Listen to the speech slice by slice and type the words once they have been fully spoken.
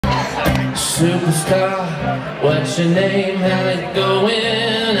Superstar, what's your name? How it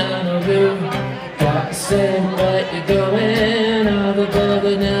going? I know you got the same way you're going. All the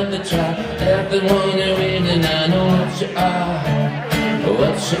brother never try. Everyone you're reading, I know what you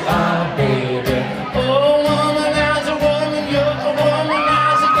are, baby. Oh, womanizer, woman, you're a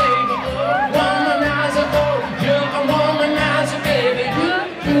womanizer, baby. Oh, womanizer, oh, you're a womanizer, baby.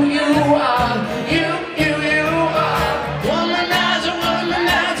 You are, you are. Womanizer,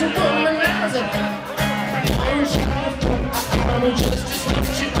 womanizer, womanizer. One shot of I'm just as what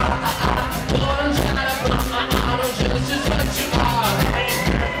you are. One shot of I'm just as what you are.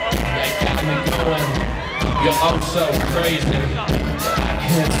 That got me going. You're oh so crazy. I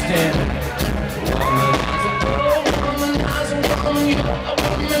can't stand it. Womanizer, woman, you're a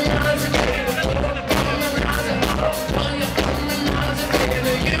womanizer, baby. Womanizer, oh, you're a womanizer,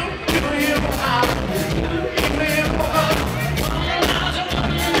 baby. You are. You are. Womanizer,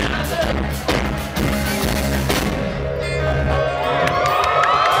 womanizer.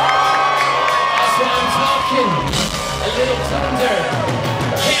 That's why I'm talking. A little thunder.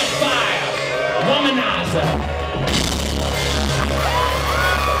 Campfire. Womanizer.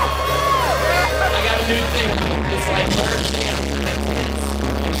 New thing, it's like Thursday.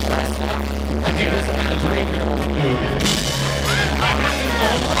 I hear this kind of drink.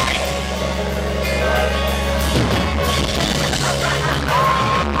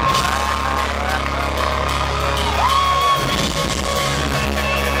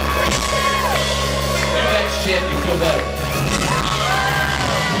 Do that shit, you feel better.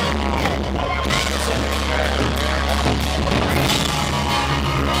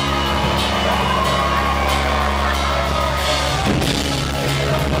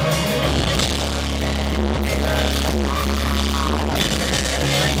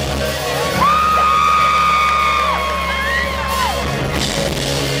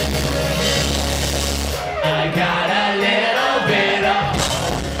 I got a little bit of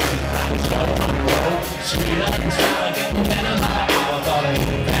sweet and sour, getting better by the hour, falling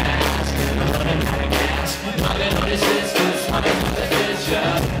fast, I'm running out of gas. My little resistance, running for the future,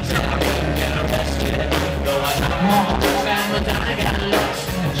 said I couldn't get arrested, though I got more time and I got lost.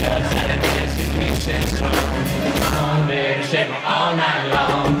 Just had a chance to keep things on, baby, shake me all night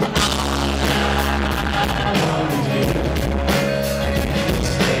long.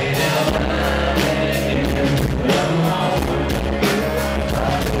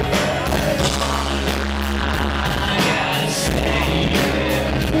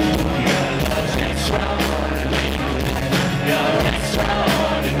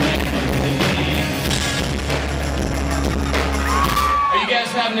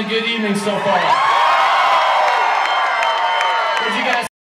 Having a good evening so far.